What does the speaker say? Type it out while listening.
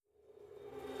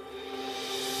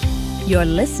You're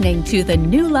listening to the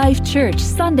New Life Church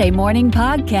Sunday Morning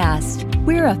Podcast.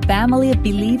 We're a family of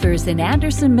believers in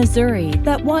Anderson, Missouri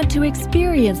that want to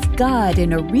experience God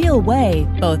in a real way,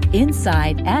 both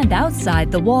inside and outside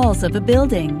the walls of a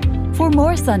building. For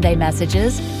more Sunday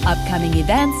messages, upcoming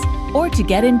events, or to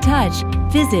get in touch,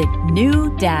 visit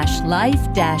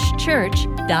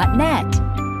new-life-church.net.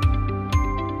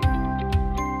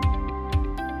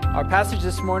 Our passage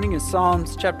this morning is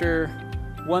Psalms chapter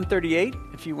 138.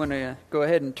 If you want to go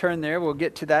ahead and turn there, we'll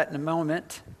get to that in a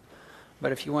moment.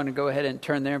 But if you want to go ahead and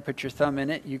turn there and put your thumb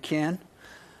in it, you can.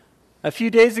 A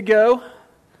few days ago,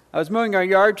 I was mowing our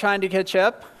yard trying to catch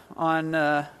up on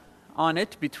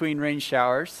it between rain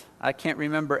showers. I can't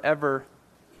remember ever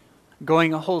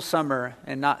going a whole summer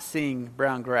and not seeing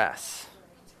brown grass.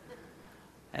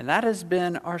 And that has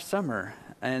been our summer.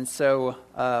 And so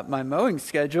my mowing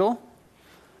schedule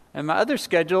and my other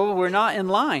schedule were not in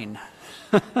line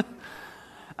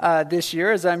this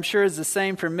year, as I'm sure is the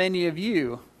same for many of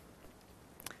you.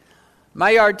 My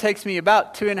yard takes me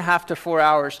about 2.5 to 4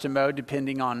 hours to mow,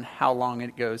 depending on how long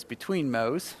it goes between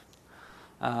mows,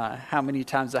 how many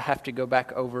times I have to go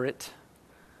back over it,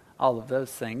 all of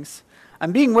those things.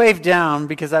 I'm being waved down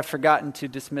because I've forgotten to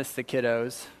dismiss the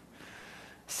kiddos.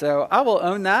 So I will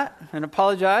own that and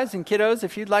apologize. And kiddos,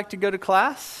 if you'd like to go to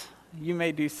class, you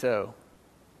may do so.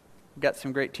 We've got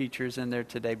some great teachers in there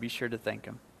today. Be sure to thank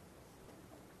them.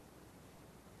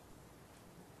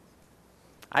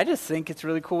 I just think it's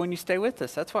really cool when you stay with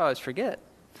us. That's why I always forget.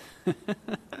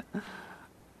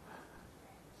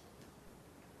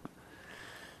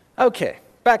 Okay,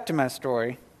 back to my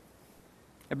story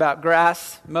about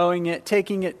grass, mowing it,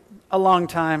 taking it a long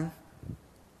time.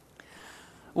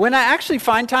 When I actually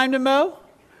find time to mow,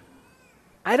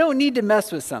 I don't need to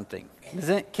mess with something.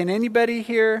 Can anybody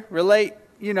here relate?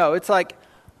 You know, it's like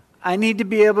I need to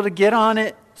be able to get on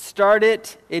it, start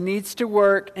it. It needs to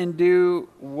work and do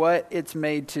what it's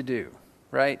made to do,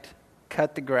 right?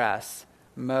 Cut the grass,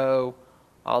 mow,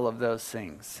 all of those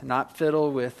things. Not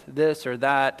fiddle with this or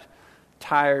that,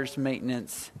 tires,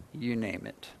 maintenance, you name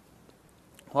it.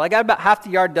 Well, I got about half the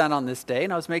yard done on this day,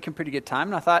 and I was making pretty good time.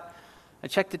 And I thought, I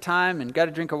checked the time and got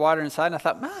a drink of water inside, and I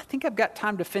thought, I think I've got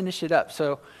time to finish it up.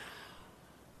 So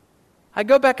I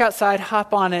go back outside,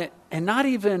 hop on it, and not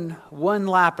even one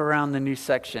lap around the new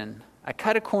section. I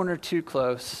cut a corner too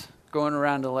close, going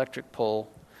around an electric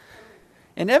pole.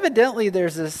 And evidently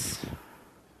there's this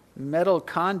metal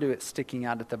conduit sticking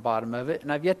out at the bottom of it,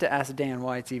 and I've yet to ask Dan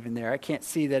why it's even there. I can't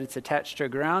see that it's attached to a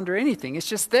ground or anything. It's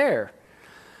just there.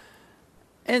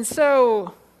 And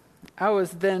so I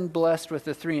was then blessed with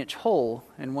a 3-inch hole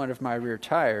in one of my rear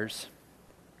tires.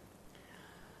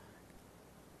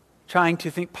 Trying to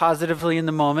think positively in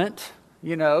the moment,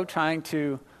 trying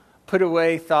to put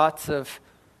away thoughts of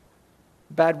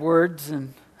bad words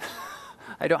and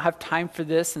I don't have time for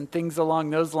this and things along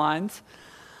those lines.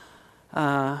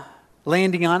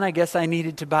 Landing on, I guess I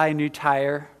needed to buy a new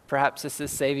tire. Perhaps this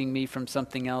is saving me from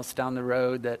something else down the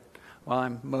road that while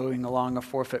I'm mowing along a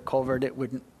 4-foot culvert, it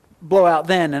wouldn't blow out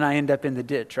then and I end up in the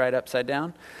ditch right upside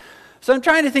down. So I'm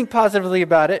trying to think positively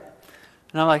about it.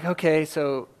 And I'm like, okay,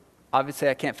 so obviously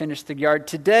I can't finish the yard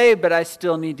today, but I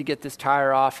still need to get this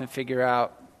tire off and figure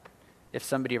out if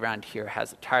somebody around here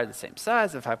has a tire the same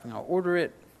size, if I can order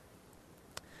it.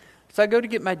 So I go to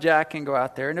get my jack and go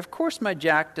out there. And of course my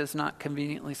jack does not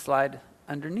conveniently slide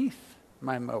underneath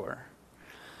my mower.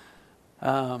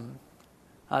 I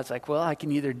was like, well, I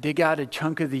can either dig out a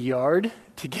chunk of the yard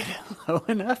to get it low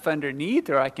enough underneath,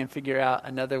 or I can figure out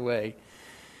another way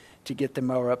to get the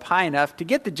mower up high enough to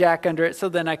get the jack under it so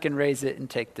then I can raise it and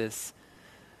take this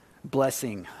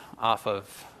blessing off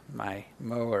of my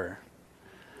mower.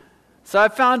 So I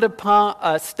found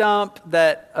a stump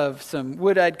of some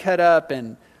wood I'd cut up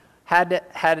and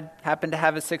happened to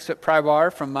have a 6-foot pry bar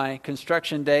from my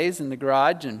construction days in the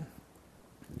garage and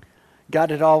got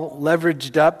it all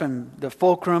leveraged up and the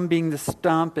fulcrum being the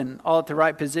stump and all at the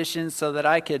right position so that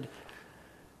I could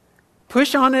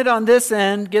push on it on this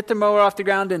end, get the mower off the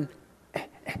ground, and,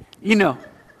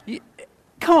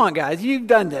 come on, guys, you've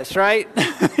done this, right?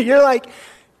 You're like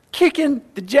kicking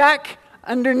the jack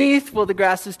underneath. Well, the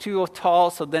grass is too tall,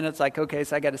 so then it's like, okay,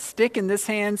 so I got a stick in this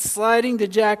hand, sliding the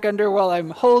jack under while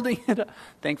I'm holding it up.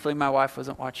 Thankfully, my wife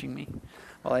wasn't watching me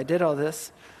while I did all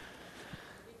this.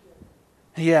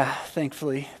 Yeah,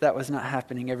 thankfully, that was not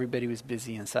happening. Everybody was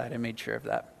busy inside. I made sure of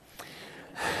that.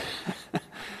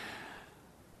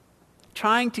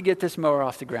 Trying to get this mower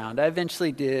off the ground. I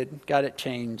eventually did, got it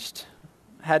changed,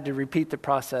 had to repeat the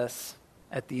process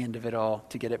at the end of it all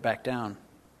to get it back down.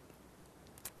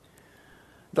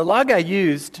 The log I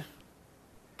used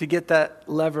to get that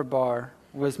lever bar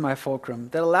was my fulcrum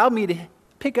that allowed me to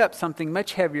pick up something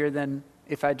much heavier than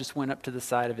if I just went up to the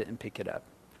side of it and pick it up.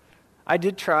 I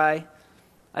did try.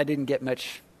 I didn't get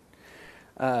much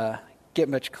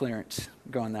clearance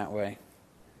going that way.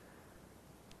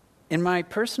 In my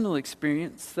personal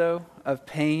experience, though, of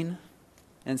pain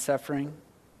and suffering,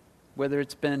 whether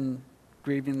it's been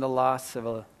grieving the loss of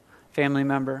a family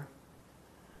member,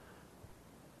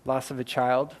 loss of a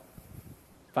child,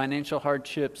 financial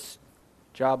hardships,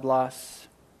 job loss,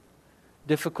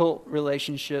 difficult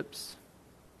relationships,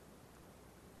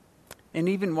 and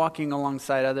even walking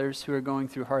alongside others who are going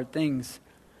through hard things.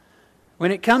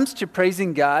 When it comes to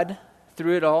praising God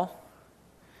through it all,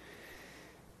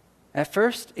 at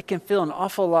first it can feel an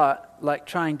awful lot like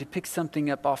trying to pick something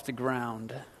up off the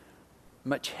ground,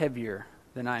 much heavier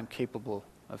than I am capable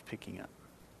of picking up.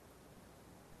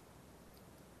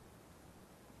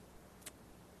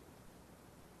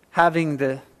 Having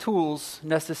the tools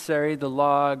necessary, the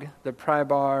log, the pry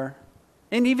bar,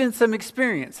 and even some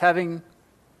experience, having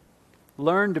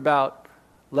learned about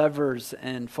levers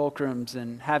and fulcrums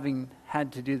and having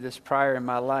had to do this prior in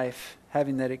my life,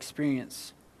 having that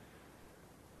experience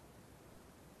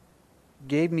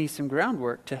gave me some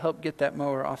groundwork to help get that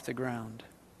mower off the ground.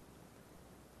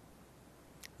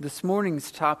 This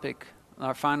morning's topic,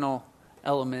 our final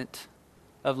element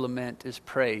of lament, is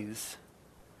praise.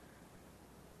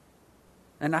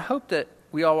 And I hope that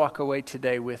we all walk away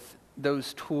today with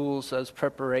those tools, those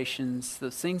preparations,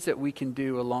 those things that we can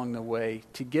do along the way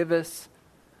to give us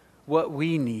what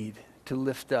we need to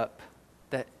lift up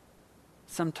that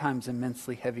sometimes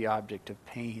immensely heavy object of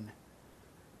pain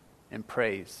and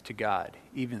praise to God,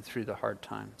 even through the hard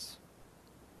times.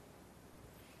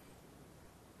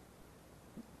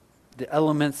 The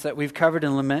elements that we've covered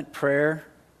in lament, prayer,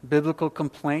 biblical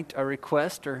complaint, or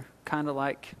request are kind of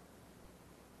like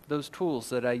those tools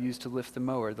that I use to lift the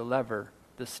mower, the lever,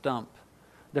 the stump,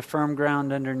 the firm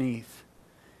ground underneath,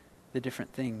 the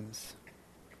different things.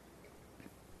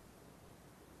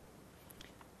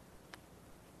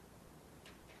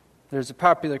 There's a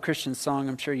popular Christian song,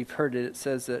 I'm sure you've heard it. It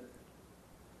says that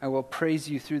I will praise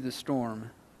you through the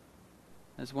storm,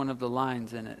 as one of the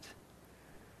lines in it.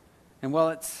 And while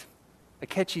it's a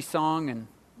catchy song and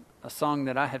a song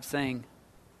that I have sang,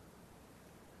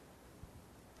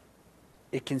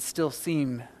 it can still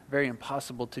seem very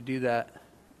impossible to do that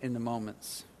in the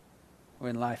moments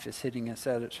when life is hitting us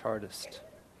at its hardest.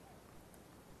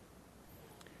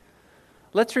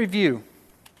 Let's review,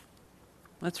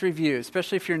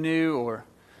 especially if you're new or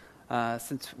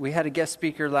since we had a guest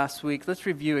speaker last week, let's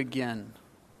review again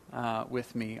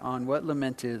with me on what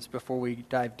lament is before we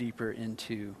dive deeper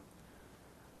into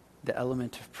the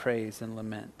element of praise and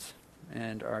lament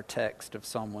and our text of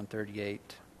Psalm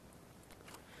 138.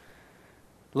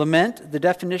 Lament, the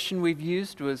definition we've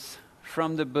used was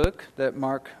from the book that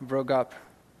Mark Vroegop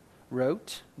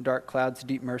wrote, Dark Clouds,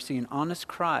 Deep Mercy, an honest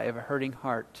cry of a hurting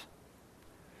heart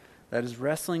that is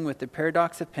wrestling with the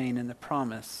paradox of pain and the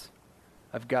promise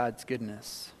of God's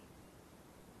goodness.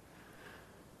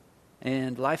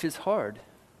 And life is hard.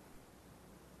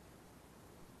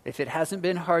 If it hasn't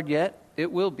been hard yet,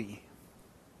 it will be.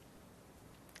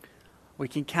 We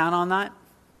can count on that.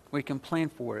 We can plan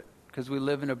for it because we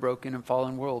live in a broken and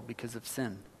fallen world because of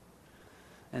sin.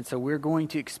 And so we're going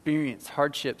to experience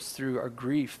hardships through our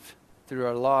grief, through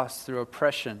our loss, through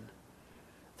oppression,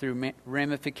 through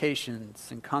ramifications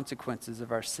and consequences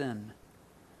of our sin.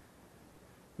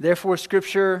 Therefore,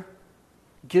 Scripture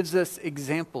gives us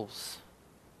examples,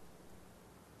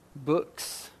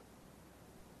 books,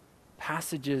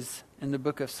 passages in the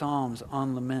book of Psalms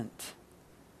on lament,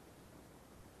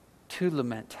 to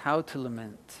lament, how to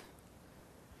lament,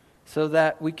 so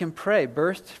that we can pray,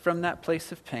 birthed from that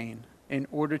place of pain, in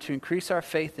order to increase our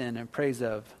faith in and praise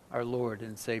of our Lord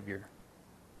and Savior.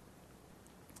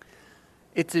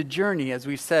 It's a journey, as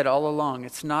we've said all along.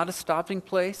 It's not a stopping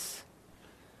place.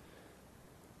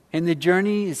 And the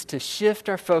journey is to shift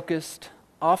our focus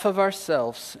off of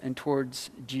ourselves and towards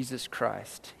Jesus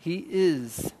Christ. He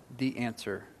is the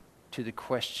answer to the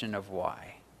question of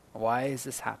why. Why is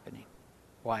this happening?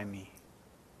 Why me?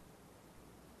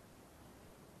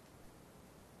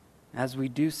 As we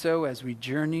do so, as we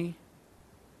journey,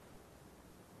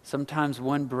 sometimes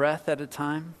one breath at a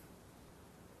time,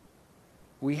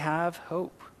 we have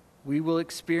hope. We will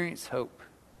experience hope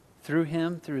through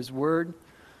Him, through His Word,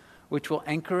 which will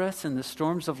anchor us in the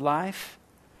storms of life.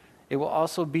 It will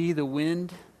also be the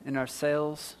wind in our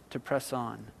sails to press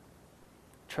on,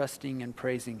 trusting and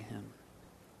praising Him.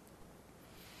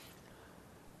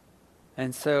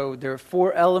 And so there are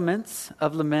 4 elements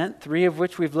of lament, 3 of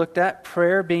which we've looked at.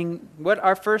 Prayer being what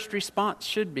our first response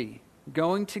should be.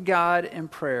 going to God in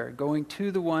prayer, going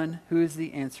to the one who is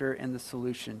the answer and the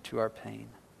solution to our pain.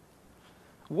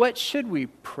 What should we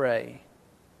pray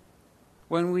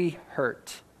when we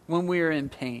hurt, when we are in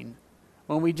pain,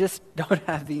 when we just don't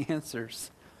have the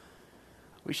answers?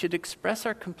 We should express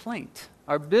our complaint,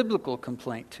 our biblical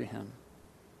complaint to him,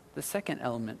 the second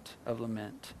element of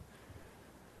lament.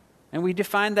 And we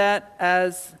define that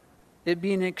as it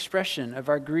being an expression of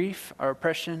our grief, our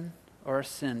oppression, or our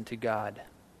sin to God.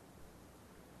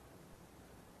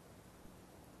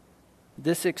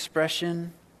 This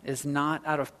expression is not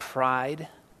out of pride.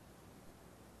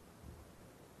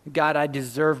 God, I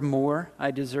deserve more. I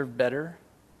deserve better.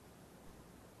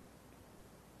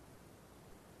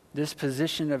 This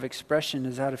position of expression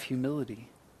is out of humility,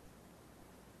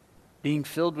 being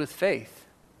filled with faith,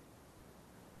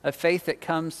 a faith that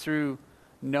comes through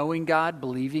knowing God,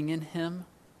 believing in him,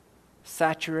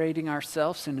 saturating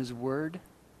ourselves in his word,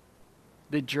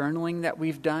 the journaling that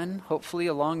we've done, hopefully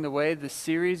along the way, the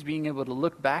series, being able to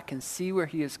look back and see where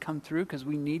he has come through, because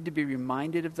we need to be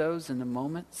reminded of those in the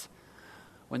moments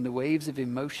when the waves of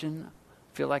emotion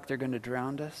feel like they're going to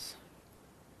drown us.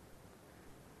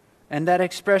 And that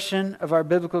expression of our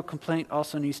biblical complaint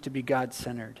also needs to be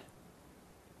God-centered.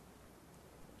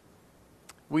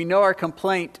 We know our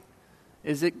complaint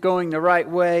is it going the right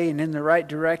way and in the right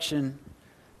direction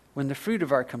when the fruit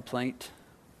of our complaint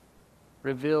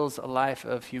reveals a life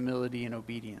of humility and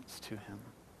obedience to him.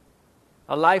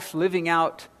 A life living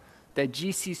out that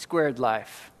GC squared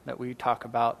life that we talk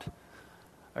about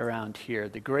around here,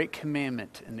 the great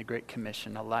commandment and the great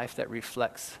commission, a life that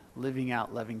reflects living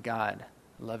out loving God,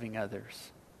 loving others,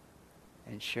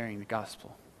 and sharing the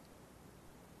gospel.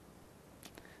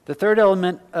 The third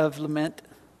element of lament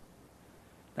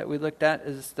that we looked at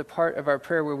is the part of our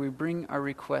prayer where we bring our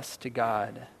requests to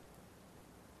God.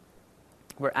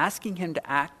 We're asking him to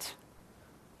act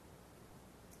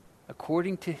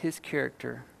according to his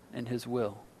character and his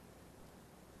will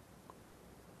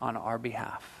on our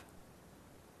behalf.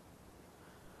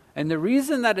 And the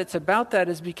reason that it's about that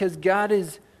is because God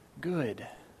is good.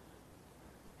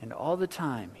 And all the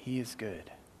time, he is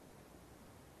good.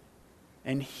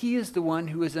 And he is the one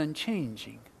who is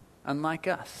unchanging, unlike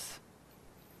us.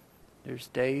 There's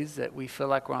days that we feel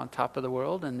like we're on top of the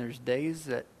world, and there's days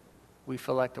that we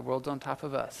feel like the world's on top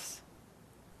of us.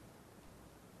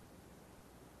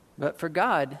 But for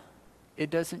God,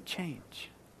 it doesn't change.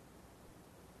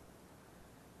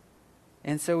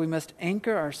 And so we must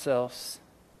anchor ourselves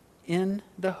in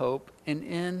the hope and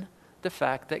in the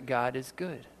fact that God is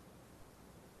good.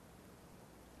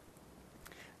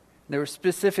 There were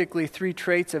specifically 3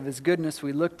 traits of his goodness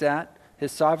we looked at: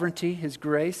 his sovereignty, his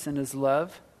grace, and his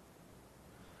love.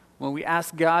 When we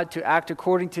ask God to act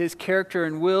according to his character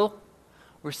and will,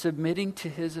 we're submitting to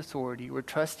his authority. We're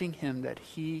trusting him that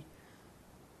he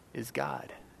is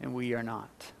God and we are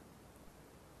not.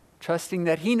 Trusting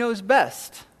that he knows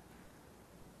best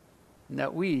and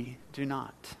that we do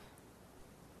not.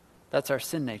 That's our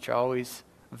sin nature, always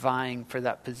vying for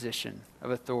that position of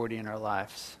authority in our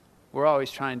lives. We're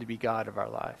always trying to be God of our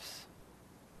lives.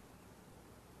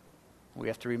 We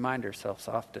have to remind ourselves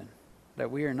often that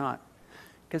we are not,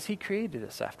 because he created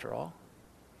us after all.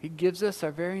 He gives us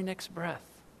our very next breath.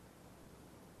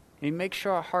 He makes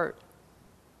sure our heart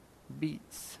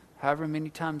beats however many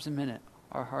times a minute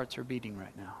our hearts are beating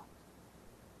right now.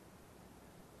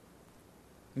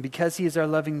 And because he is our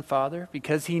loving Father,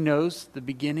 because he knows the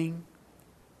beginning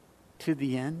to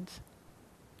the end,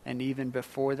 and even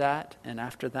before that and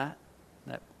after that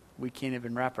we can't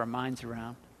even wrap our minds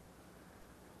around,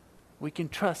 we can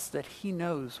trust that he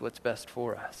knows what's best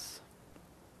for us.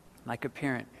 Like a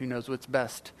parent who knows what's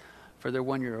best for their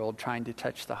 1-year-old trying to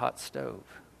touch the hot stove.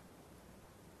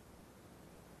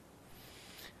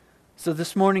 So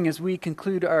this morning, as we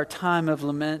conclude our time of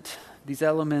lament, these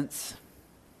elements,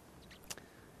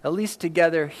 at least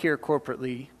together here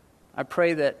corporately, I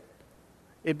pray that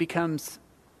it becomes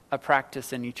a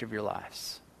practice in each of your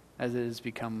lives, as it has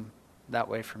become that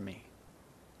way for me.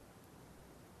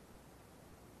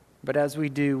 But as we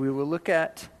do, we will look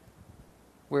at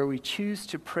where we choose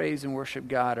to praise and worship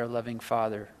God, our loving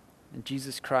Father, and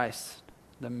Jesus Christ,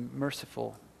 the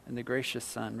merciful and the gracious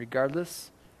Son,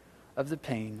 regardless of the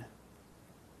pain,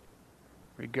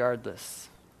 regardless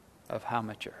of how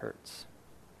much it hurts.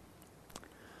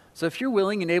 So if you're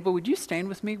willing and able, would you stand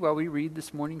with me while we read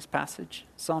this morning's passage?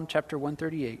 Psalm chapter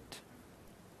 138.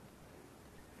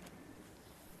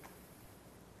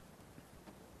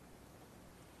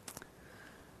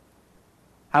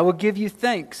 I will give you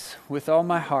thanks with all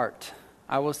my heart.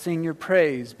 I will sing your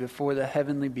praise before the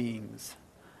heavenly beings.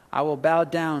 I will bow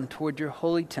down toward your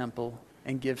holy temple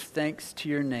and give thanks to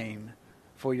your name,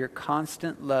 for your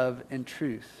constant love and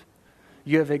truth.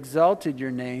 You have exalted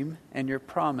your name and your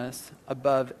promise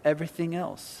above everything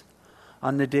else.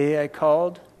 On the day I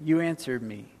called, you answered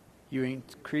me. You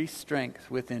increased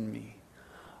strength within me.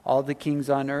 All the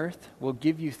kings on earth will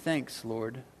give you thanks,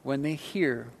 Lord, when they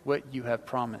hear what you have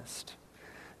promised.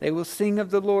 They will sing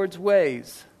of the Lord's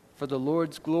ways, for the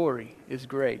Lord's glory is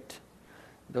great.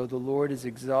 Though the Lord is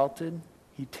exalted,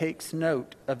 he takes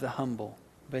note of the humble,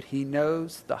 but he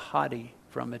knows the haughty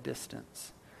from a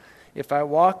distance. If I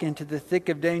walk into the thick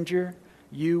of danger,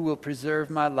 you will preserve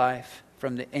my life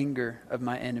from the anger of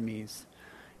my enemies.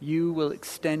 You will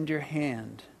extend your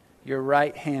hand. Your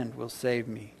right hand will save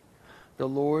me. The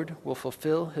Lord will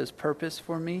fulfill his purpose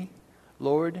for me.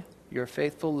 Lord, your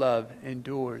faithful love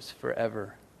endures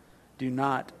forever. Do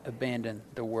not abandon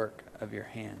the work of your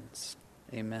hands.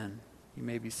 Amen. You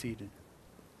may be seated.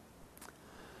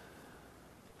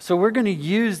 So we're going to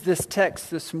use this text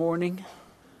this morning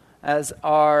as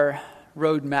our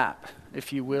roadmap,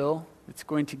 if you will. It's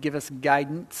going to give us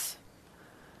guidance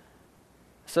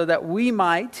so that we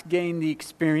might gain the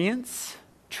experience,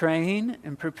 train,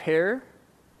 and prepare,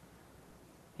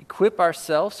 equip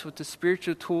ourselves with the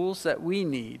spiritual tools that we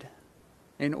need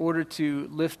in order to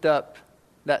lift up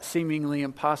that seemingly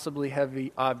impossibly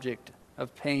heavy object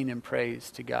of pain and praise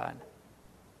to God.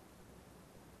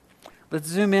 Let's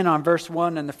zoom in on verse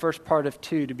 1 and the first part of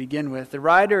 2 to begin with. The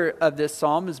writer of this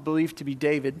psalm is believed to be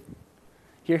David.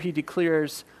 Here he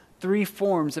declares 3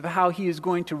 forms of how he is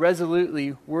going to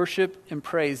resolutely worship and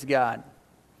praise God: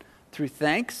 through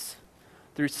thanks,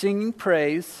 through singing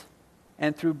praise,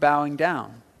 and through bowing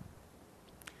down.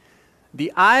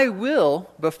 The I will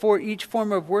before each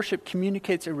form of worship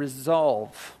communicates a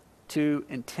resolve to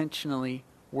intentionally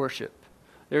worship.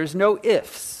 There's no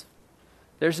ifs.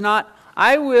 There's not,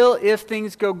 I will if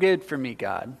things go good for me,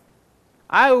 God.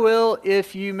 I will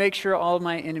if you make sure all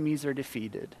my enemies are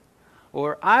defeated.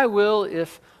 Or I will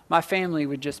if my family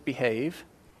would just behave.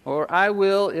 Or I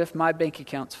will if my bank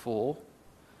account's full.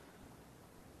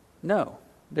 No,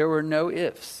 there were no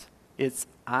ifs. It's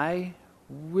I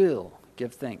will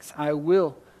give thanks. I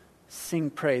will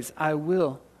sing praise. I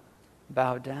will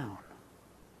bow down.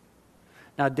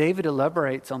 Now David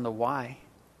elaborates on the why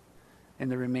in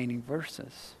the remaining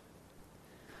verses.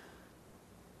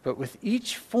 But with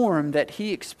each form that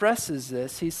he expresses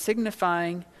this, he's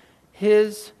signifying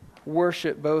his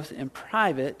worship both in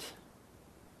private,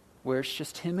 where it's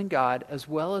just him and God, as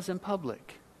well as in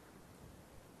public.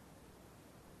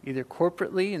 Either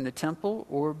corporately in the temple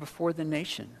or before the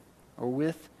nation, or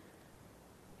with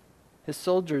his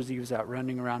soldiers he was out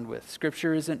running around with.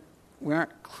 Scripture we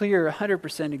aren't clear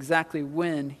 100% exactly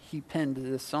when he penned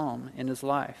this psalm in his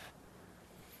life.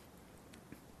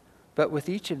 But with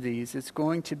each of these, it's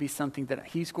going to be something that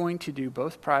he's going to do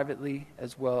both privately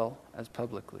as well as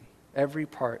publicly, every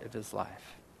part of his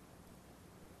life.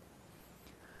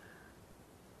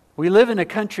 We live in a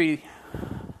country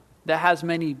that has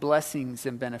many blessings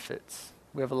and benefits.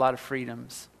 We have a lot of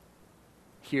freedoms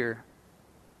here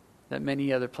that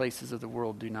many other places of the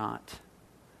world do not.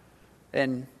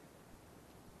 And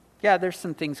yeah, there's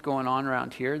some things going on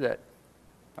around here that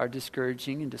are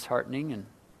discouraging and disheartening and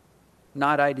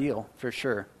not ideal, for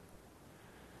sure.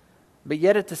 But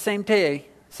yet at the same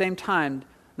time,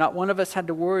 not one of us had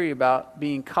to worry about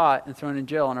being caught and thrown in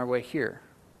jail on our way here.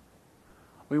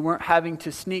 We weren't having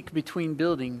to sneak between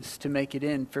buildings to make it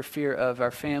in for fear of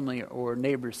our family or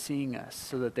neighbors seeing us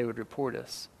so that they would report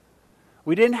us.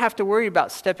 We didn't have to worry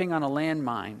about stepping on a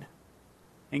landmine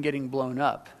and getting blown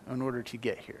up in order to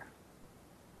get here.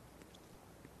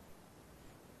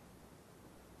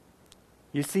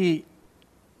 You see,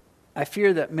 I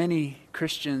fear that many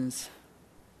Christians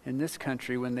in this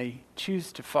country, when they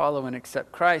choose to follow and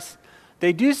accept Christ,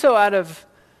 they do so out of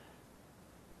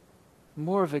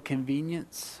more of a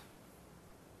convenience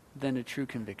than a true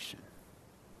conviction.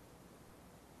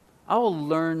 I will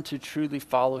learn to truly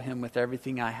follow him with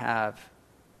everything I have,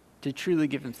 to truly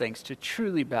give him thanks, to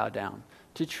truly bow down,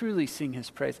 to truly sing his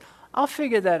praise. I'll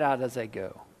figure that out as I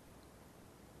go.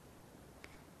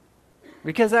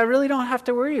 Because I really don't have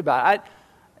to worry about it.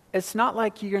 It's not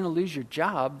like you're going to lose your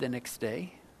job the next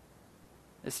day.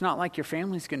 It's not like your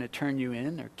family's going to turn you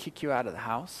in or kick you out of the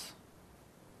house.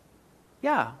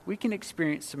 Yeah, we can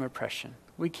experience some oppression.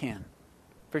 We can.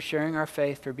 For sharing our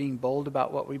faith, for being bold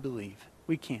about what we believe.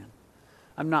 We can.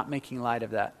 I'm not making light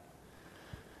of that.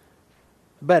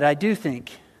 But I do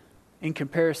think, in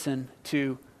comparison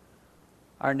to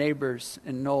our neighbors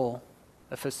in Knoll,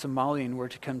 if a Somalian were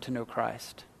to come to know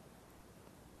Christ,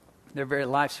 their very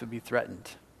lives would be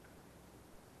threatened.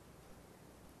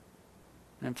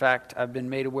 In fact, I've been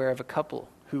made aware of a couple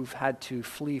who've had to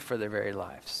flee for their very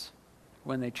lives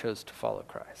when they chose to follow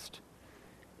Christ.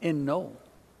 In Knoll.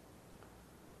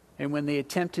 And when they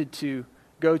attempted to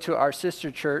go to our sister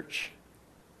church,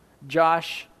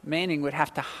 Josh Manning would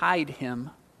have to hide him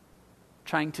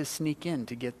trying to sneak in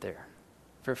to get there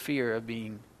for fear of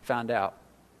being found out.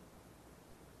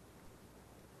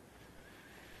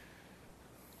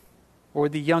 Or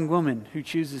the young woman who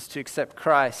chooses to accept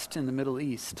Christ in the Middle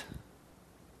East.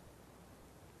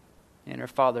 And her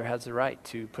father has the right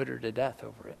to put her to death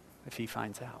over it if he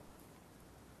finds out.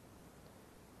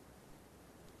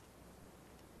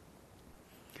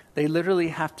 They literally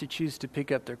have to choose to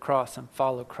pick up their cross and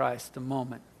follow Christ the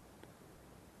moment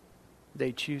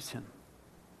they choose him.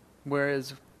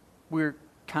 Whereas we're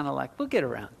kind of like, we'll get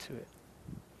around to it.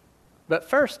 But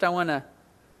first I want to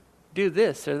do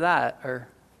this or that or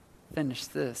finish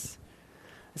this.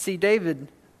 See, David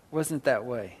wasn't that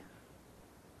way.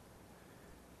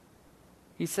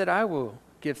 He said, I will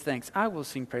give thanks. I will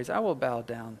sing praise. I will bow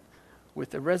down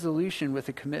with a resolution, with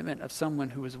a commitment of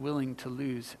someone who was willing to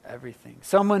lose everything.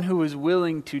 Someone who was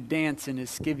willing to dance in his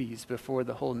skivvies before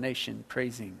the whole nation,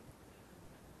 praising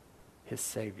his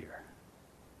Savior,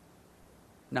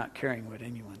 not caring what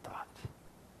anyone thought.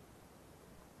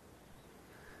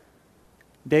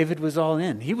 David was all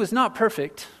in. He was not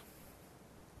perfect.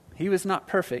 He was not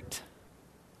perfect.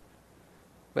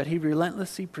 But he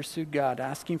relentlessly pursued God,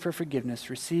 asking for forgiveness,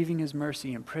 receiving his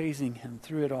mercy, and praising him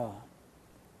through it all.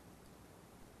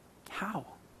 How?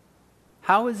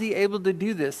 How was he able to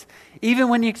do this? Even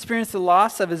when he experienced the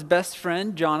loss of his best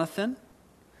friend, Jonathan,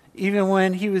 even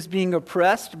when he was being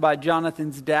oppressed by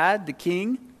Jonathan's dad, the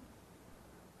king,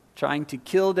 trying to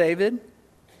kill David,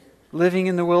 living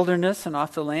in the wilderness and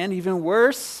off the land, even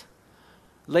worse,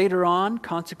 later on,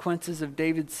 consequences of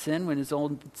David's sin when his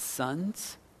own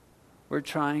sons were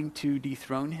trying to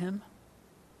dethrone him.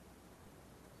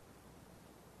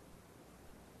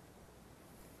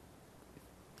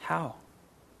 How?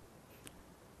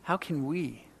 How can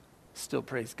we still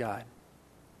praise God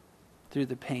through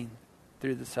the pain,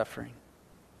 through the suffering,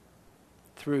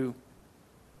 through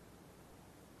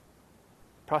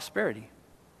prosperity?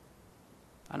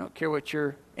 I don't care what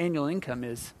your annual income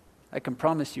is. I can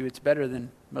promise you it's better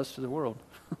than most of the world.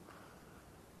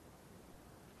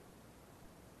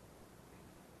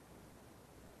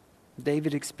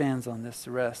 David expands on this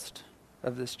the rest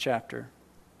of this chapter.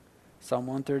 Psalm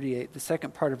 138, the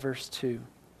second part of verse 2.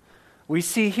 We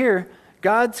see here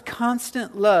God's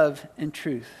constant love and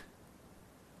truth.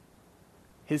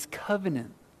 His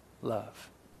covenant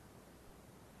love.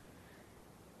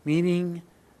 Meaning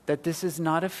that this is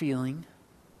not a feeling,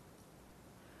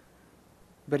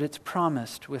 but it's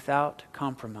promised without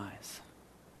compromise.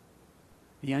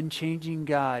 The unchanging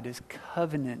God is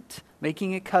covenant,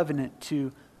 making a covenant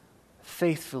to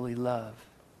faithfully love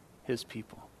his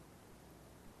people.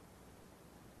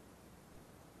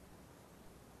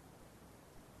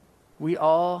 We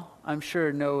all, I'm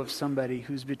sure, know of somebody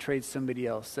who's betrayed somebody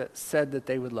else that said that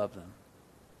they would love them.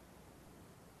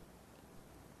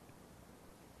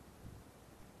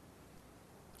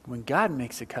 When God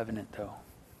makes a covenant, though,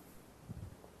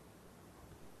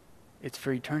 it's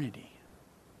for eternity.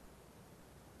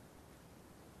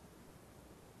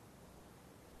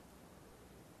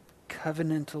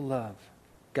 Covenantal love.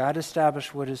 God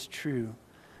established what is true,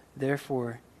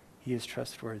 therefore he is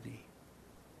trustworthy.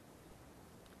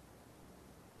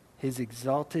 His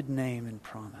exalted name and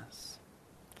promise.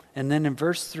 And then in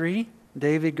verse 3,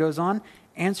 David goes on,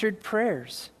 answered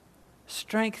prayers,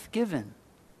 strength given.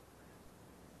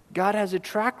 God has a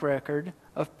track record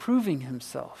of proving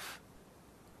himself.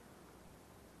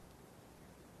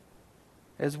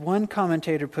 As one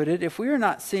commentator put it, if we are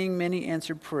not seeing many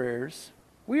answered prayers,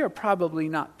 we are probably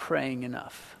not praying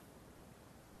enough.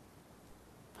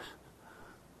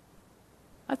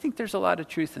 I think there's a lot of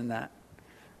truth in that.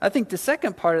 I think the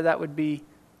second part of that would be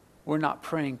we're not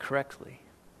praying correctly.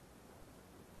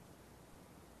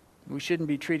 We shouldn't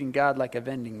be treating God like a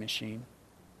vending machine.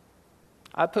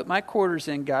 I put my quarters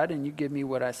in, God, and you give me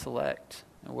what I select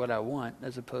and what I want,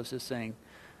 as opposed to saying,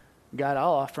 God,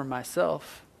 I'll offer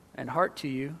myself and heart to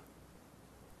you,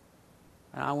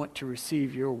 and I want to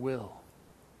receive your will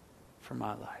for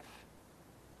my life.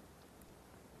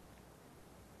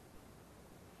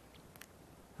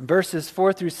 In verses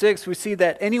 4 through 6, we see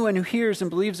that anyone who hears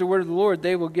and believes the word of the Lord,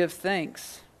 they will give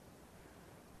thanks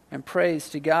and praise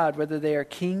to God, whether they are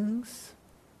kings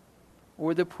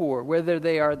or the poor, whether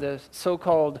they are the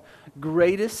so-called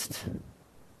greatest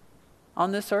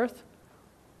on this earth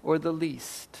or the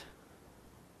least.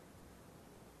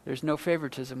 There's no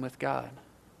favoritism with God.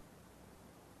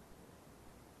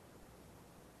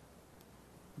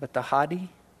 But the haughty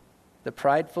the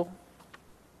prideful,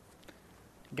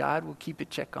 God will keep a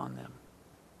check on them.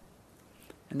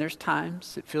 And there's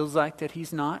times it feels like that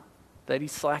he's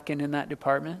slacking in that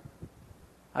department.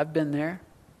 I've been there.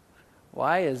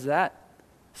 Why is that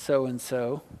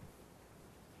so-and-so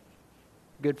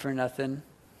good for nothing?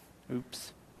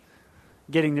 Oops.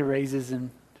 Getting the raises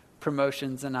and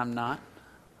promotions and I'm not.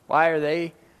 Why are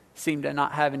they seem to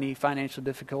not have any financial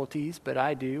difficulties, but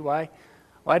I do? Why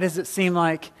does it seem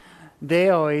like they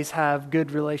always have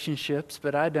good relationships,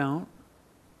 but I don't?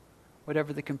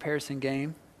 Whatever the comparison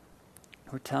game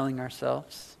we're telling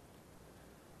ourselves,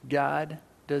 God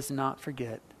does not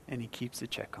forget, and he keeps a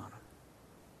check on them.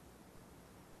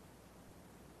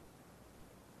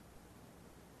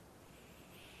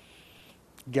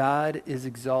 God is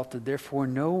exalted, therefore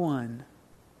no one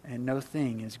and no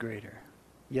thing is greater.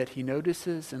 Yet he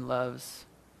notices and loves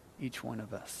each one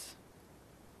of us.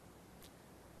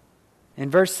 In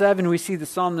verse 7, we see the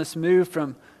psalmist move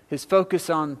from his focus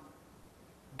on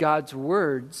God's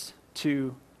words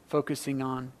to focusing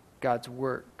on God's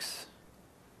works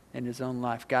in his own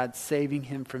life. God saving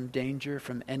him from danger,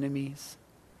 from enemies.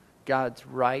 God's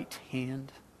right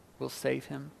hand will save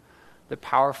him. The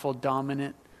powerful,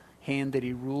 dominant hand that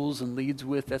he rules and leads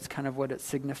with, that's kind of what it's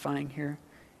signifying here.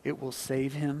 It will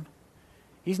save him.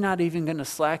 He's not even going to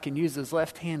slack and use his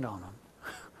left hand on him.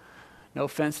 No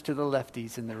offense to the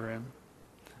lefties in the room.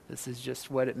 This is just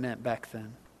what it meant back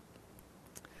then.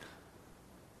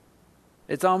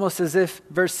 It's almost as if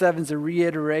verse 7 is a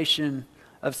reiteration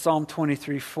of Psalm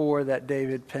 23:4 that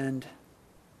David penned.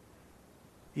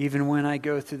 Even when I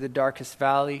go through the darkest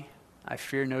valley, I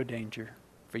fear no danger,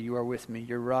 for you are with me.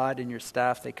 Your rod and your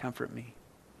staff, they comfort me.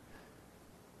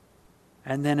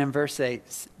 And then in verse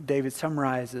 8, David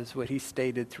summarizes what he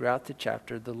stated throughout the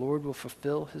chapter. The Lord will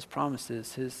fulfill his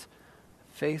promises. His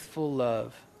faithful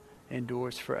love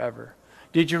endures forever.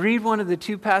 Did you read one of the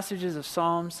two passages of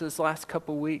Psalms this last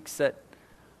couple weeks that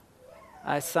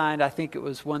I signed? I think it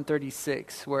was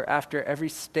 136, where after every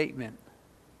statement,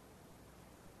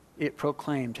 it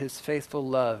proclaimed, his faithful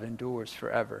love endures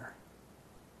forever.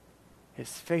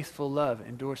 His faithful love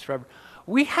endures forever.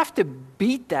 We have to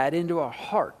beat that into our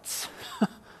hearts.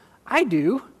 I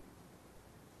do.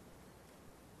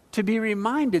 To be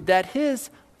reminded that his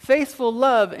faithful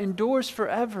love endures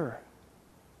forever.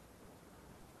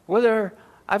 Whether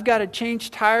I've got to change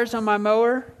tires on my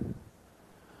mower,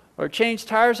 or change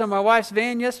tires on my wife's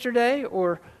van yesterday,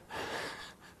 or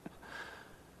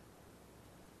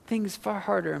things far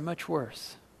harder and much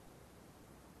worse.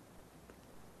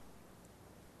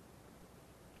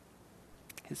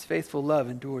 His faithful love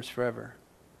endures forever.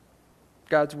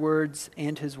 God's words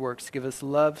and his works give us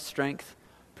love, strength,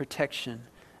 protection,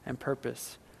 and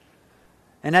purpose.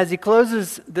 And as he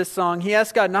closes this song, he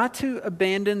asks God not to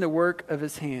abandon the work of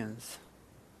his hands,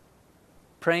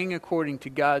 praying according to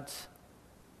God's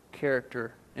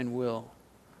character and will.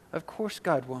 Of course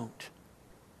God won't.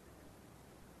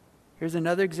 Here's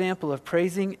another example of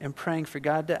praising and praying for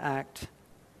God to act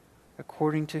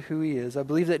according to who he is. I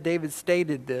believe that David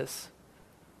stated this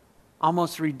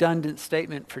almost redundant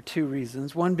statement for two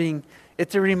reasons. One being,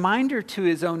 it's a reminder to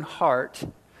his own heart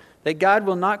that God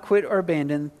will not quit or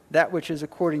abandon that which is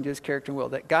according to his character and will,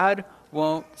 that God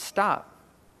won't stop.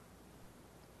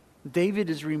 David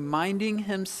is reminding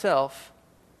himself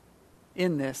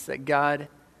in this that God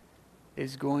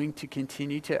is going to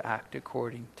continue to act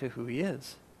according to who he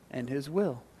is and his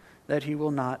will, that he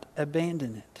will not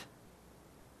abandon it.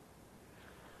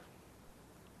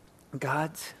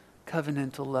 God's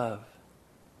covenantal love.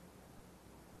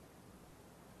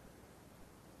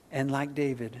 And like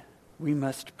David, we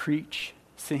must preach,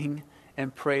 sing,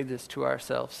 and pray this to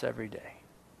ourselves every day.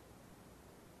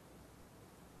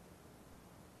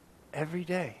 Every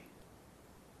day.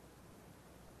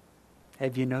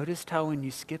 Have you noticed how when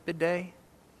you skip a day,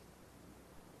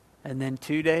 and then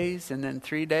 2 days, and then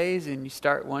 3 days, and you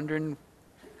start wondering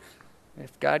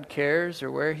if God cares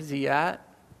or where is he at?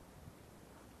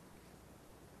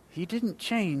 He didn't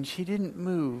change. He didn't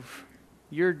move.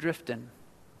 You're drifting.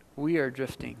 We are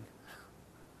drifting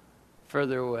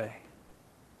further away.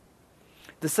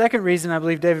 The second reason I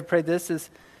believe David prayed this is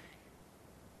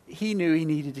he knew he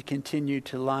needed to continue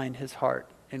to line his heart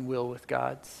and will with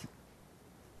God's.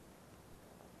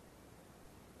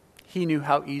 He knew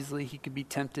how easily he could be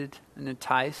tempted and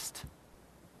enticed,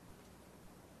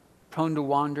 prone to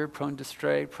wander, prone to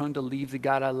stray, prone to leave the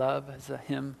God I love, as a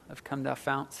hymn of Come Thou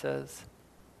Fount says.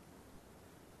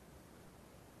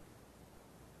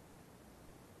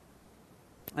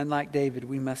 And like David,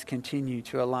 we must continue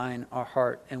to align our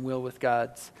heart and will with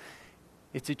God's.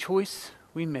 It's a choice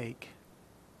we make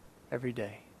every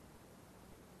day.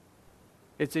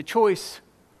 It's a choice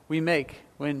we make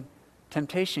when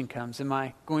temptation comes. Am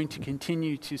I going to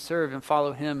continue to serve and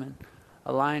follow him and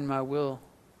align my will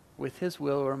with his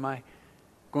will, or am I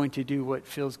going to do what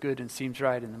feels good and seems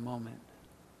right in the moment?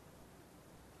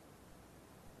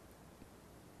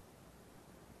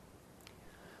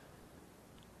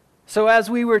 So as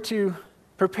we were to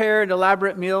prepare an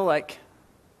elaborate meal like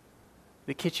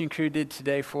the kitchen crew did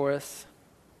today for us,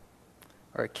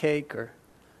 or a cake, or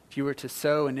if you were to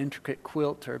sew an intricate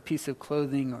quilt or a piece of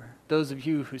clothing, or those of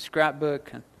you who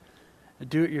scrapbook and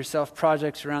do-it-yourself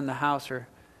projects around the house, or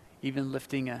even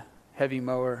lifting a heavy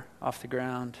mower off the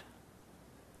ground,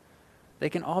 they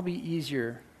can all be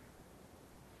easier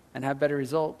and have better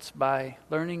results by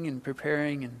learning and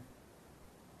preparing and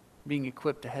being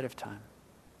equipped ahead of time.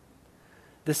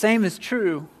 The same is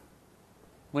true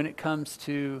when it comes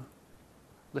to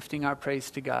lifting our praise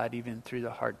to God even through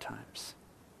the hard times.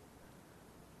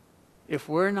 If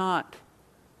we're not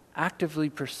actively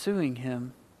pursuing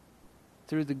him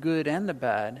through the good and the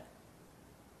bad,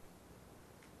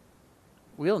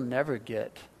 we'll never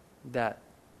get that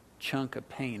chunk of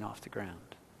pain off the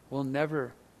ground. We'll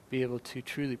never be able to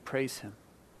truly praise him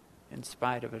in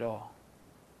spite of it all.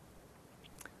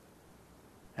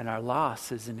 And our loss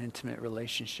is an intimate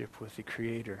relationship with the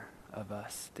creator of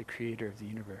us, the creator of the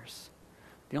universe,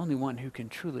 the only one who can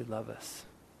truly love us,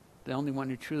 the only one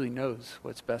who truly knows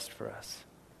what's best for us.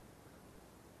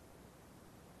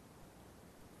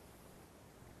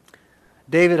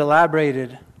 David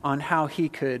elaborated on how he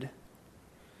could,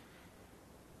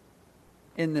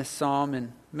 in this psalm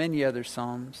and many other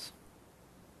psalms,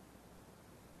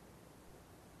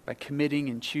 by committing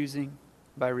and choosing,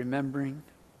 by remembering.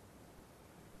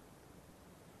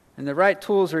 And the right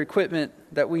tools or equipment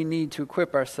that we need to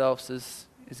equip ourselves is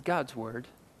God's Word.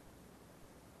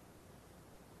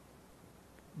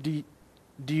 Do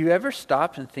you ever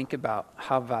stop and think about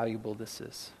how valuable this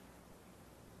is?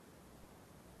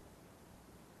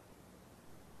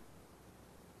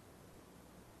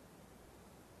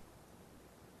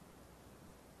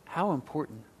 How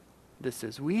important this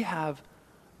is. We have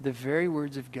the very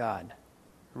words of God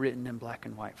written in black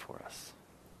and white for us.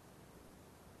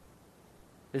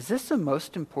 Is this the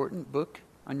most important book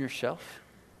on your shelf?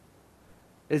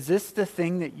 Is this the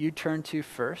thing that you turn to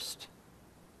first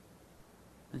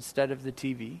instead of the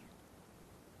TV?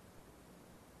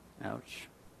 Ouch.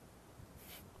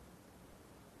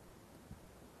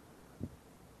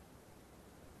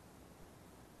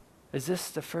 Is this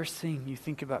the first thing you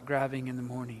think about grabbing in the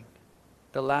morning?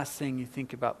 The last thing you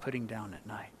think about putting down at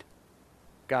night?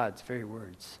 God's very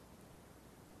words.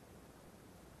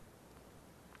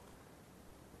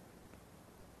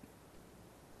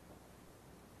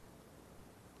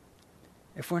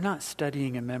 If we're not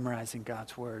studying and memorizing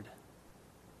God's Word,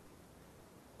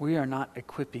 we are not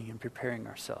equipping and preparing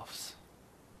ourselves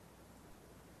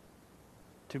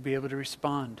to be able to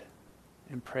respond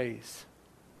in praise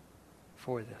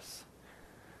for this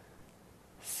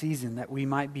season that we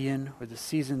might be in, or the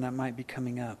season that might be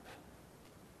coming up.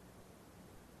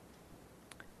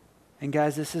 And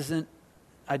guys, this isn't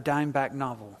a dime-back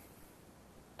novel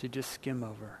to just skim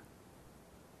over.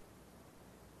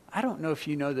 I don't know if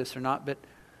you know this or not, but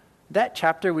that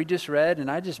chapter we just read and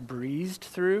I just breezed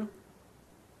through,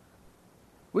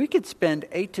 we could spend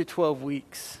 8 to 12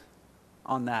 weeks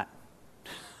on that.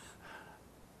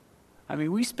 I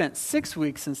mean, we spent 6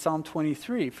 weeks in Psalm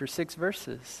 23 for 6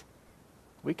 verses.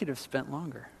 We could have spent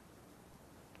longer.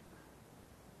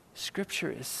 Scripture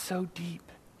is so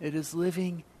deep. It is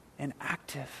living and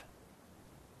active.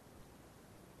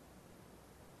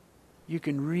 You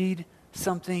can read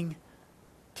something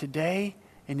today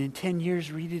and in 10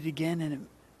 years read it again and it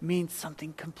means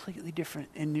something completely different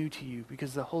and new to you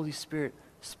because the Holy Spirit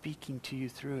speaking to you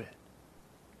through it.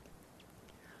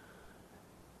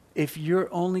 If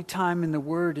your only time in the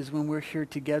Word is when we're here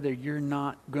together, you're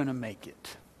not going to make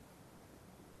it.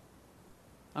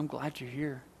 I'm glad you're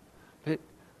here. But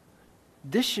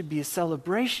this should be a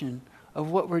celebration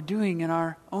of what we're doing in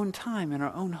our own time, in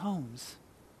our own homes.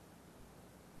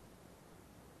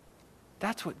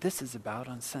 That's what this is about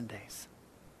on Sundays.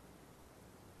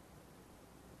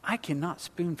 I cannot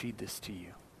spoon feed this to you.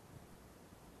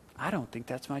 I don't think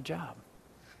that's my job.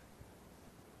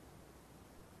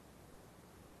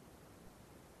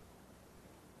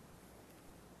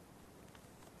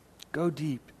 Go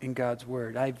deep in God's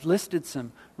Word. I've listed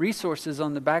some resources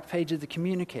on the back page of the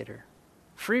Communicator.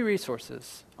 Free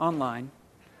resources online.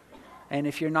 And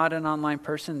if you're not an online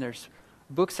person, there's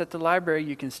books at the library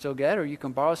you can still get, or you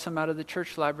can borrow some out of the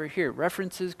church library here.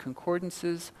 References,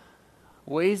 concordances,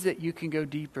 ways that you can go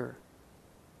deeper.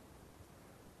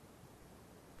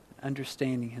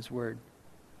 Understanding His Word.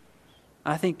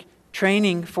 I think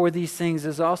training for these things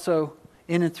is also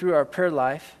in and through our prayer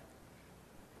life.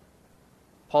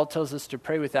 Paul tells us to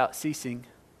pray without ceasing.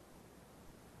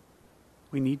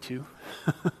 We need to.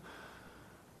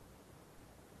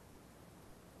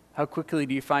 How quickly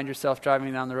do you find yourself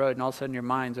driving down the road and all of a sudden your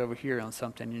mind's over here on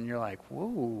something and you're like,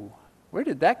 whoa, where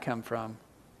did that come from?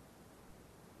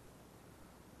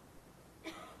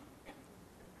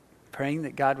 Praying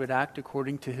that God would act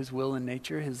according to his will and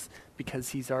nature because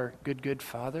he's our good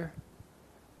Father.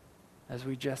 As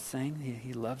we just sang,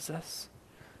 he loves us.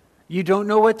 You don't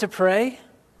know what to pray?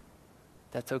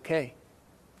 That's okay.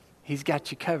 He's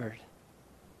got you covered.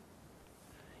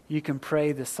 You can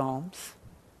pray the Psalms.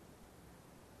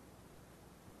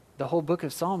 The whole book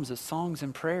of Psalms is songs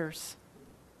and prayers.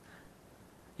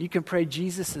 You can pray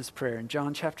Jesus' prayer in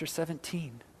John chapter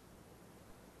 17.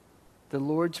 The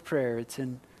Lord's Prayer, it's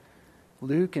in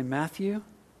Luke and Matthew.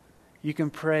 You can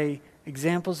pray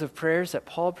examples of prayers that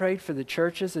Paul prayed for the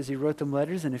churches as he wrote them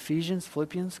letters in Ephesians,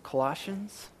 Philippians,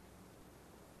 Colossians.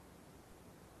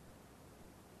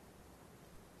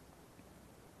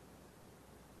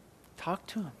 Talk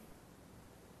to him.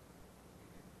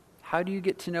 How do you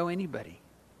get to know anybody?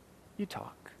 You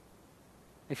talk.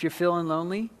 If you're feeling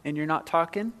lonely and you're not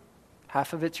talking,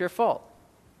 half of it's your fault.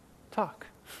 Talk.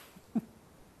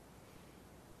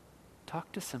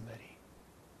 Talk to somebody.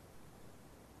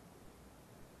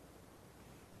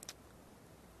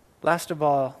 Last of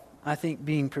all, I think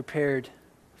being prepared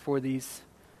for these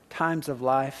times of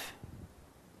life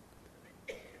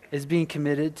is being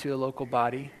committed to a local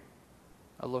body,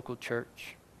 a local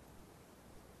church.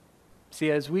 See,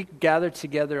 as we gather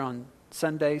together on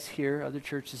Sundays here, other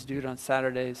churches do it on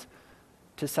Saturdays,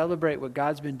 to celebrate what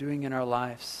God's been doing in our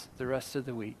lives the rest of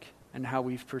the week and how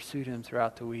we've pursued him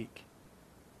throughout the week.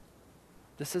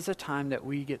 This is a time that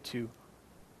we get to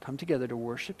come together to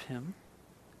worship him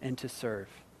and to serve.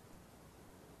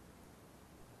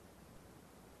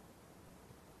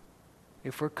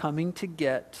 If we're coming to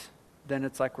get, then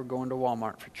it's like we're going to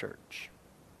Walmart for church.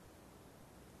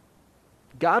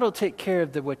 God will take care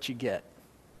of what you get.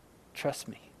 Trust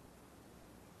me.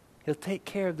 He'll take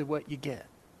care of what you get.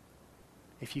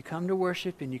 If you come to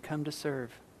worship and you come to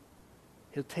serve,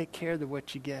 he'll take care of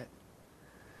what you get.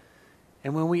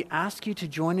 And when we ask you to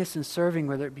join us in serving,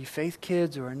 whether it be Faith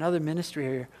Kids or another ministry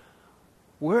area,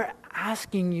 we're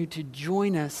asking you to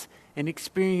join us and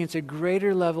experience a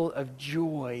greater level of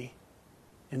joy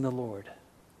in the Lord.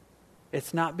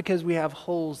 It's not because we have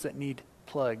holes that need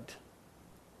plugged.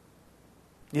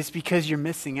 It's because you're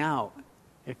missing out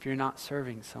if you're not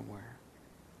serving somewhere.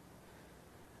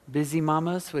 Busy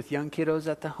mamas with young kiddos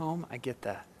at the home, I get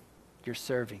that. You're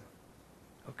serving.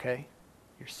 Okay?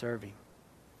 You're serving.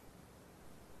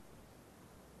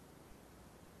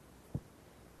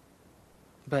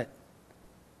 But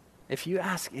if you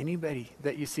ask anybody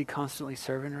that you see constantly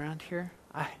serving around here,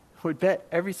 I would bet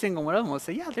every single one of them will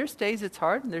say, yeah, there's days it's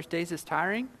hard and there's days it's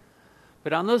tiring.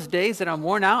 But on those days that I'm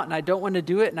worn out and I don't want to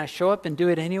do it and I show up and do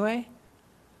it anyway,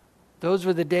 those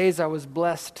were the days I was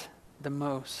blessed the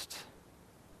most.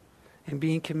 And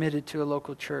being committed to a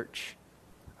local church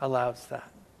allows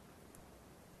that.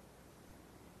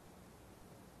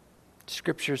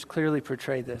 Scriptures clearly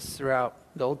portray this throughout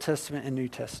the Old Testament and New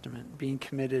Testament, being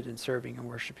committed and serving and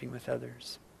worshiping with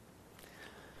others.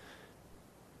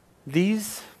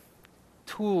 These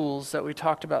tools that we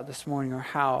talked about this morning are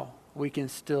how we can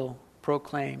still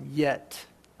proclaim, yet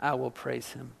I will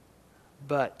praise him,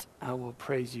 but I will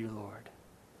praise you, Lord.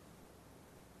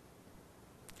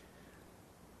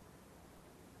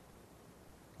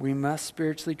 We must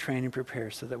spiritually train and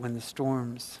prepare so that when the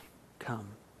storms come,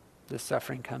 the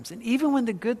suffering comes, and even when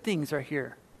the good things are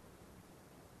here,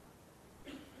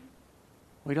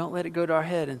 we don't let it go to our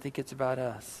head and think it's about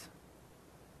us.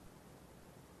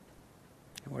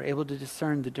 And we're able to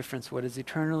discern the difference, what is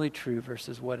eternally true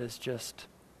versus what is just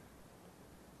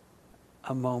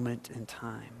a moment in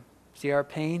time. See, our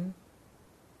pain,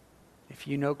 if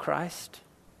you know Christ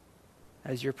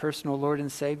as your personal Lord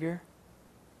and Savior,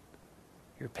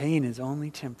 your pain is only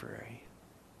temporary.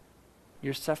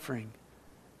 Your suffering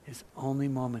is only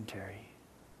momentary.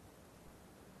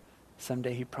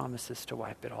 Someday he promises to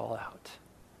wipe it all out.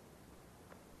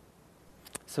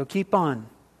 So keep on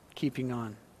keeping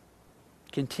on.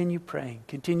 Continue praying.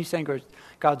 Continue saying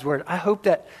God's word. I hope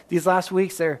that these last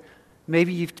weeks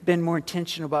maybe you've been more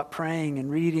intentional about praying and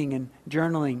reading and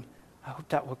journaling. I hope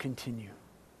that will continue.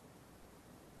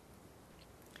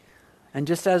 And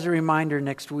just as a reminder,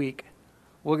 next week,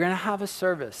 we're going to have a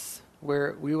service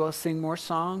where we will sing more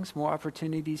songs, more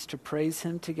opportunities to praise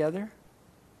him together,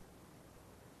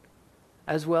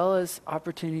 as well as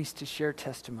opportunities to share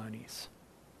testimonies.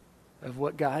 of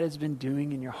what God has been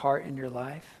doing in your heart and your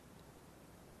life.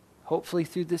 Hopefully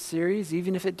through this series,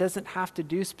 even if it doesn't have to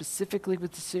do specifically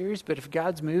with the series, but if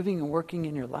God's moving and working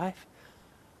in your life,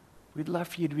 we'd love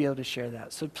for you to be able to share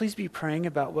that. So please be praying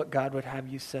about what God would have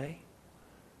you say.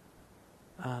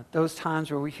 Those times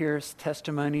where we hear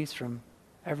testimonies from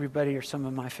everybody are some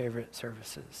of my favorite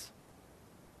services.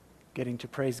 Getting to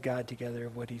praise God together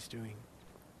of what he's doing.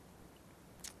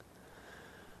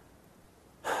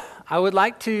 I would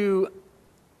like to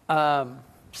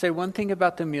say one thing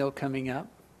about the meal coming up.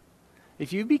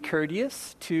 If you be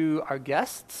courteous to our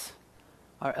guests,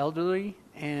 our elderly,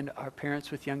 and our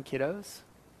parents with young kiddos,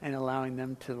 and allowing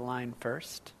them to line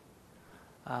first,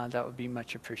 that would be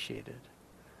much appreciated.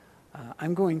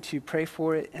 I'm going to pray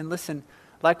for it. And listen,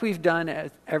 like we've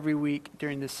done every week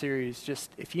during this series,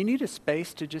 just if you need a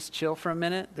space to just chill for a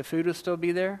minute, the food will still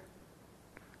be there.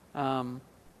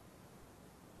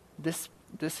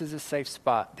 This is a safe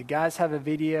spot. The guys have a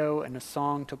video and a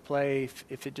song to play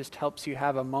if it just helps you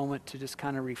have a moment to just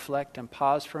kind of reflect and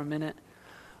pause for a minute.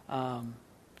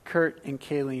 Kurt and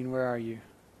Kayleen, where are you?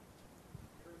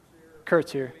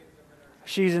 Kurt's here.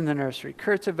 She's in the nursery.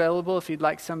 Kurt's available if you'd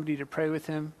like somebody to pray with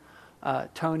him.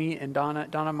 Tony and Donna.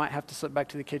 Donna might have to slip back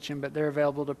to the kitchen, but they're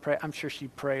available to pray. I'm sure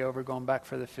she'd pray over going back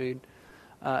for the food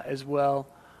as well.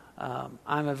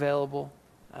 I'm available.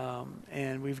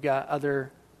 And we've got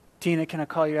other... Tina, can I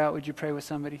call you out? Would you pray with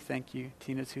somebody? Thank you.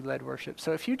 Tina's who led worship.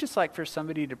 So if you'd just like for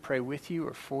somebody to pray with you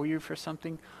or for you for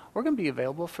something, we're going to be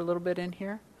available for a little bit in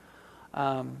here.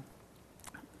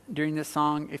 During this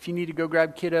song, if you need to go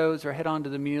grab kiddos or head on to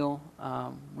the meal,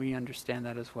 we understand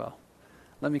that as well.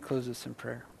 Let me close this in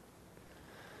prayer.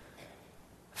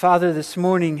 Father, this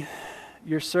morning,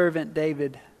 your servant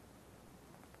David,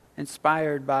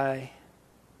 inspired by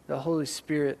the Holy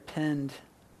Spirit, penned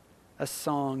a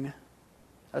song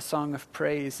of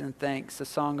praise and thanks, a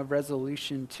song of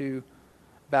resolution to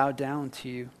bow down to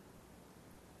you.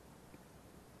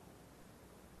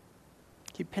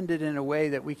 He penned it in a way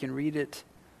that we can read it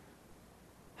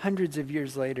hundreds of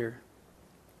years later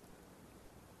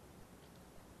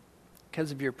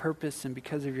because of your purpose and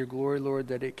because of your glory, Lord,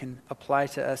 that it can apply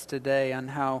to us today on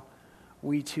how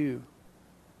we too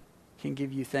can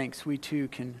give you thanks. We too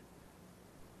can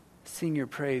sing your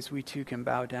praise. We too can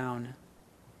bow down,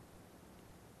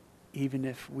 even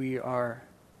if we are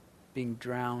being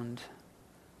drowned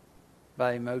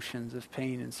by emotions of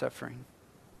pain and suffering.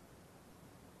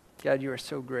 God, you are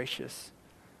so gracious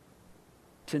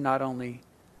to not only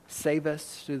save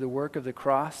us through the work of the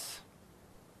cross,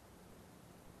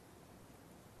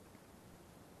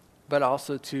 but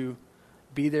also to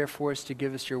be there for us, to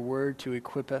give us your word, to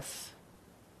equip us,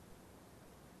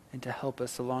 and to help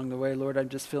us along the way. Lord, I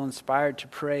just feel inspired to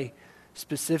pray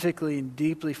specifically and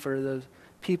deeply for those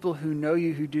people who know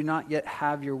you who do not yet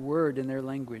have your word in their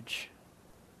language.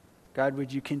 God,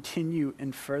 would you continue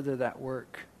and further that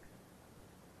work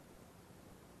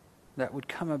that would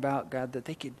come about, God, that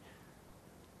they could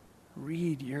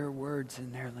read your words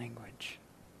in their language.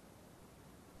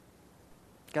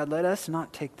 God, let us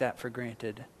not take that for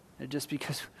granted. Just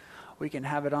because we can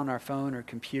have it on our phone or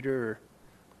computer or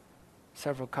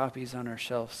several copies on our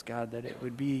shelves, God, that it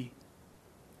would be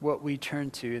what we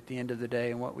turn to at the end of the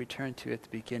day and what we turn to at the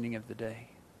beginning of the day.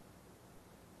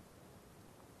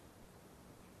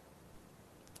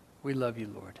 We love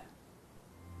you, Lord.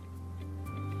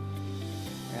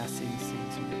 We ask these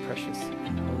things in your precious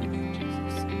and holy name.